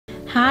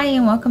Hi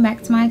and welcome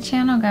back to my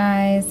channel,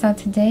 guys. So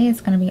today it's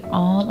going to be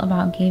all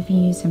about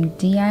giving you some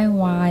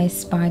DIY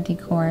spa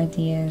decor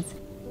ideas.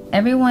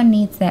 Everyone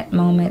needs that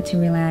moment to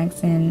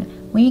relax, and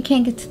when you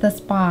can't get to the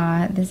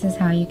spa, this is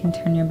how you can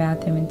turn your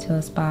bathroom into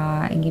a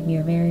spa and give you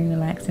a very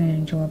relaxing and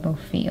enjoyable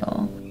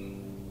feel.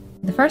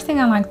 The first thing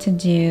I like to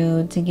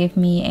do to give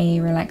me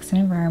a relaxing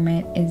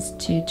environment is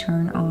to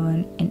turn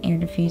on an air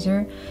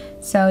diffuser.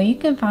 So you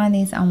can find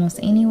these almost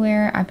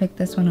anywhere. I picked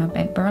this one up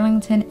at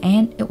Burlington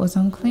and it was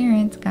on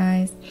clearance,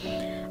 guys.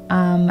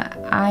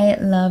 I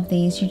love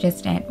these. You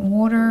just add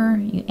water,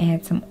 you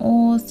add some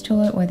oils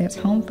to it, whether it's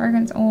home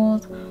fragrance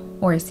oils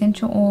or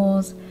essential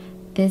oils.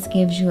 This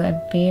gives you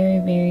a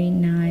very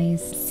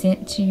nice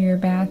scent to your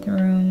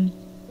bathroom.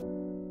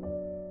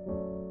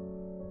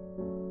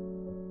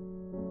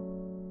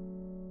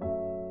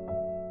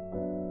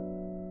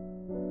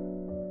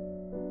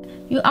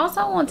 You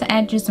also want to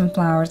add just some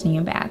flowers in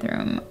your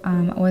bathroom,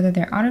 whether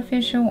they're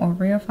artificial or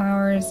real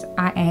flowers.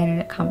 I added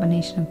a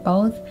combination of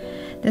both.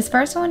 This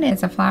first one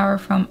is a flower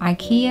from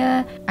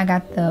IKEA. I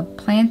got the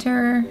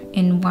planter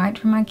in white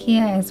from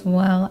IKEA as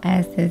well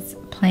as this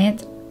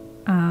plant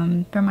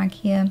from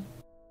IKEA.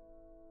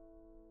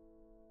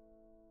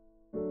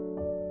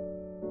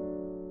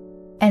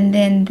 And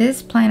then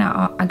this plant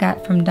I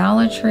got from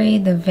Dollar Tree.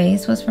 The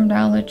vase was from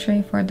Dollar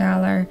Tree for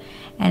 $1.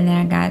 And then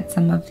I got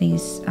some of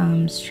these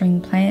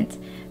string plants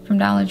from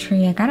Dollar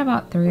Tree. I got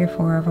about 3 or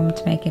 4 of them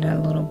to make it a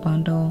little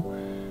bundle.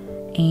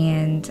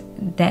 And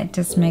that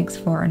just makes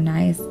for a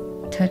nice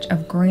touch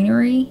of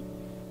greenery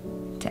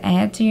to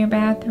add to your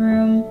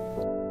bathroom.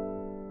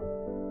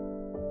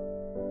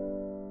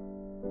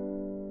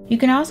 You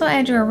can also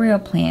add your real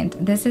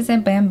plant. This is a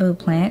bamboo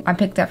plant I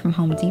picked up from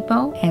Home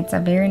Depot. It's a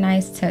very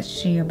nice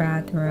touch to your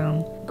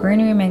bathroom.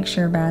 Greenery makes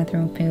your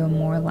bathroom feel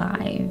more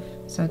alive.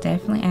 So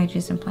definitely add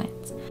you some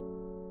plants.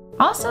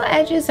 Also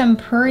add you some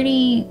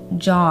pretty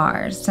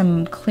jars,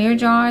 some clear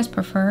jars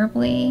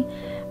preferably.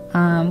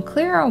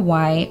 Clear or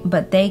white,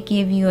 but they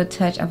give you a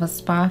touch of a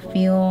spa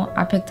feel.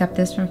 I picked up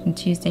this one from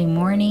Tuesday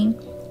Morning.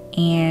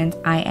 And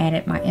I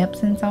added my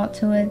Epsom salt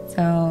to it,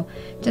 so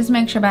just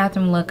makes your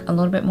bathroom look a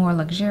little bit more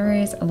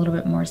luxurious, a little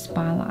bit more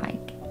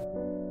spa-like.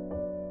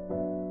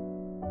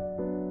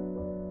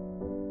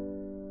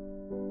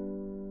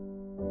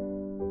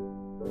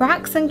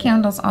 Rocks and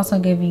candles also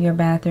give you your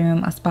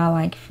bathroom a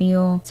spa-like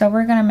feel. So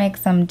we're gonna make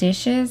some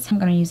dishes. I'm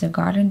gonna use a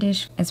garden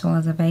dish as well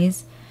as a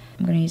vase.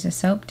 I'm gonna use a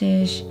soap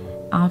dish,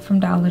 all from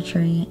Dollar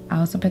Tree. I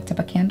also picked up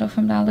a candle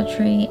from Dollar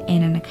Tree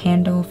and a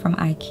candle from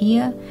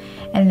IKEA,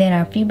 and then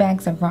a few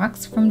bags of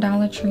rocks from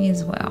Dollar Tree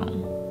as well.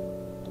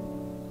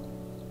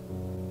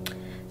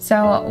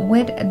 So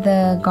with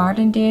the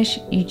garden dish,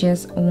 you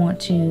just want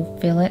to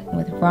fill it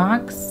with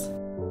rocks.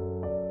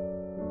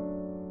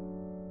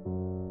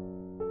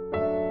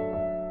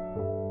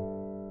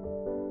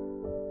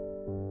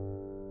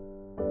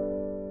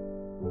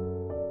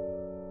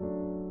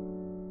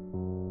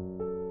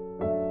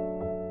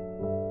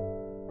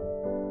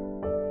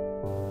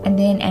 And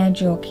then add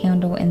your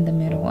candle in the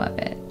middle of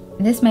it.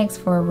 This makes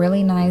for a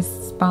really nice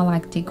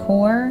spa-like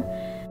decor.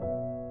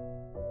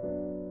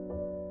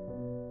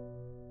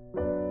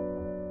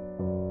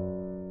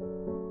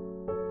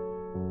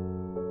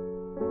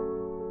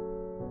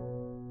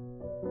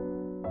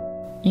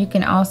 You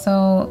can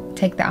also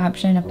take the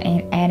option of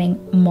adding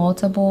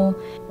multiple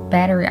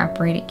battery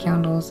operated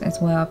candles as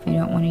well if you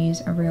don't want to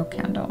use a real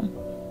candle.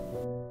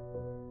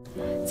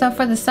 So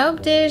for the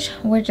soap dish,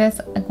 we're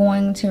just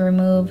going to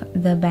remove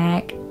the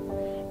back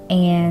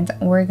and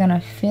we're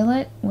gonna fill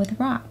it with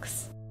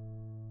rocks.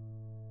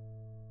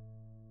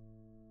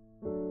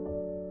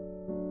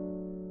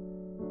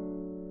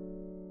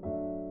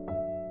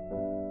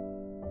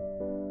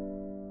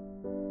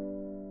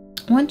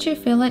 Once you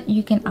fill it,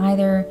 you can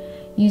either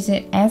use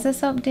it as a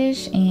soap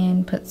dish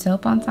and put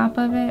soap on top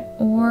of it,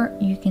 or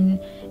you can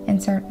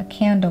insert a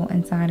candle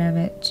inside of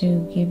it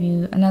to give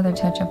you another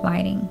touch of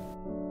lighting.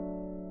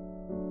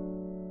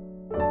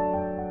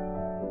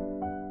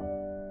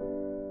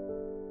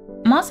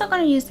 I'm also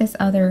going to use this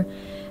other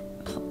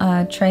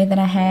tray that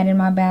I had in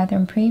my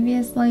bathroom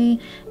previously.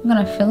 I'm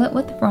going to fill it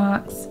with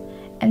rocks,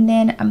 and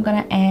then I'm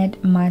going to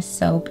add my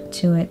soap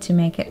to it to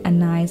make it a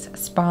nice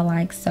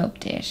spa-like soap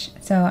dish.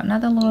 So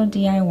another little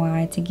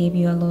DIY to give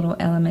you a little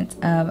element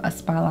of a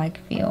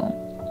spa-like feel.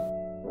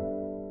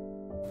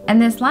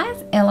 And this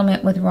last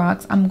element with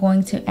rocks, I'm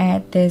going to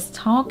add this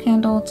tall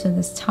candle to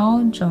this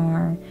tall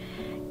jar.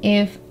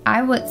 If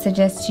I would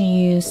suggest to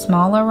use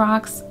smaller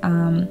rocks,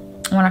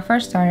 when I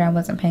first started, I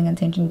wasn't paying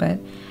attention, but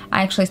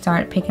I actually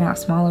started picking out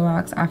smaller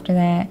rocks after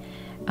that.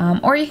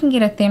 Or you can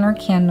get a thinner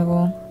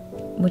candle,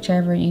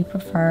 whichever you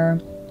prefer.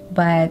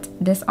 But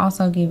this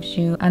also gives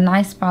you a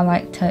nice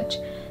spa-like touch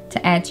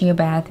to add to your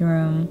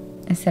bathroom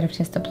instead of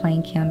just a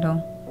plain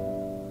candle.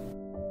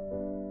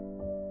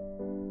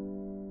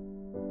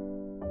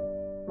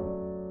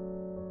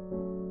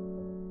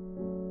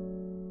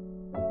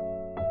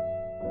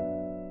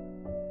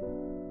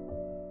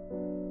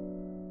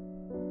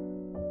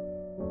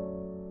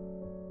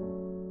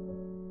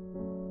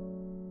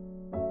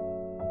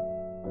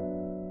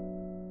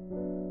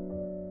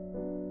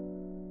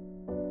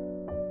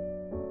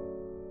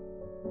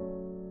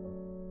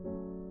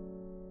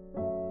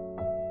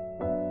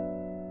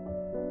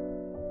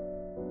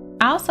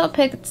 also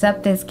picked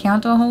up this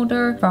candle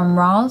holder from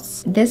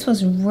Ross. This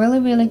was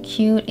really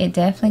cute. It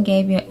definitely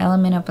gave you an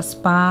element of a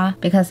spa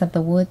because of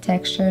the wood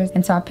textures.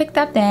 And so I picked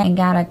up that and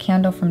got a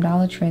candle from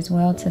Dollar Tree as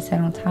well to set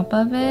on top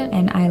of it.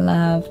 And I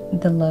love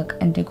the look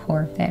and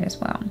decor of that as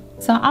well.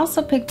 So I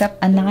also picked up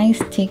a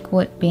nice teak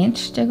wood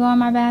bench to go in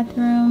my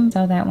bathroom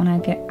so that when I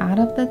get out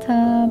of the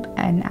tub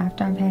and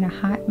after I've had a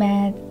hot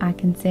bath, I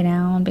can sit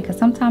down because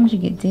sometimes you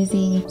get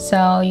dizzy.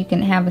 So you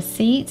can have a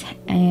seat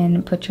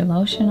and put your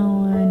lotion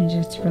on and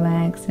just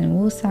relax and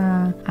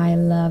woosah. I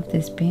love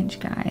this bench,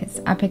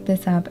 guys. I picked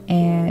this up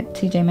at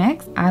TJ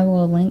Maxx. I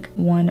will link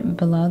one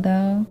below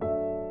though.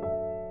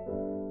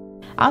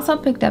 I also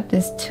picked up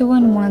this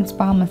 2-in-1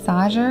 spa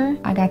massager.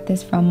 I got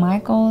this from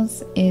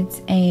Michael's.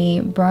 It's a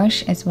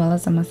brush as well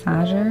as a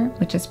massager,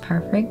 which is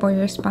perfect for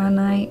your spa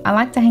night. I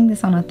like to hang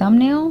this on a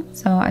thumbnail.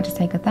 So I just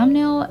take a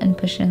thumbnail and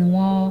push it in the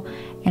wall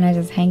and I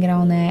just hang it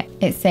on that.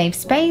 It saves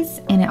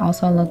space and it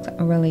also looks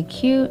really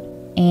cute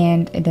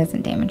and it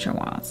doesn't damage your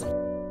walls.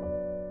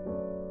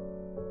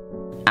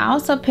 I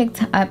also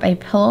picked up a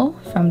pillow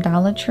from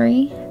Dollar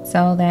Tree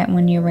so that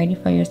when you're ready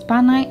for your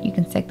spa night, you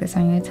can stick this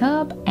on your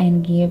tub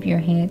and give your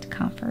head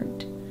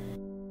comfort.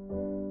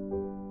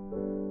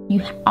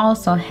 You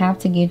also have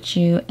to get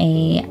you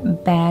a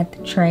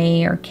bath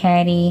tray or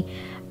caddy.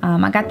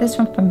 I got this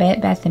one from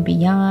Bed Bath &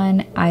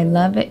 Beyond. I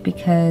love it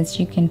because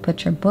you can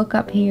put your book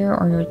up here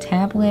or your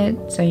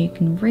tablet so you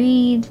can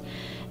read.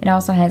 It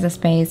also has a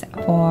space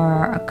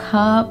for a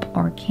cup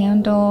or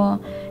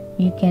candle.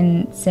 You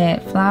can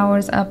set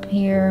flowers up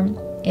here.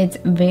 It's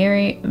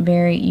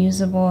very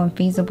usable and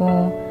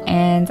feasible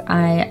and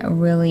I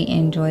really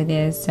enjoy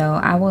this, so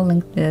I will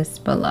link this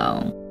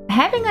below.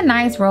 Having a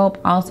nice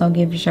robe also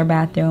gives your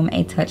bathroom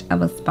a touch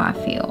of a spa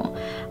feel.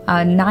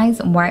 A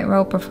nice white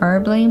robe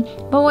preferably,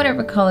 but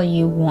whatever color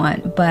you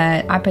want.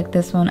 But I picked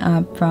this one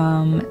up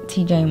from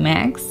TJ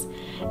Maxx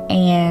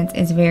and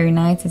it's very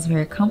nice, it's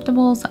very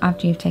comfortable. So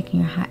after you've taken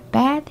your hot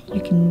bath,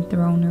 you can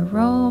throw on a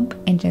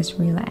robe and just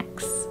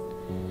relax.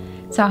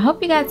 So I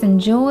hope you guys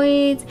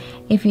enjoyed.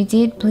 If you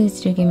did, please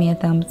do give me a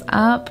thumbs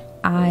up.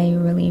 I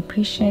really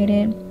appreciate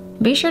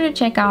it. Be sure to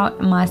check out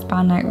my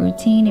spa night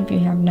routine if you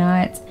have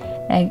not.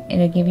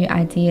 It'll give you an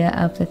idea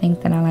of the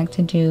things that I like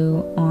to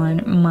do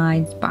on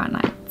my spa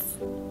nights.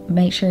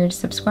 Make sure to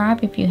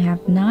subscribe if you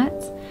have not.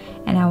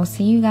 And I will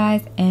see you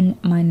guys in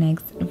my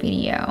next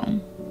video.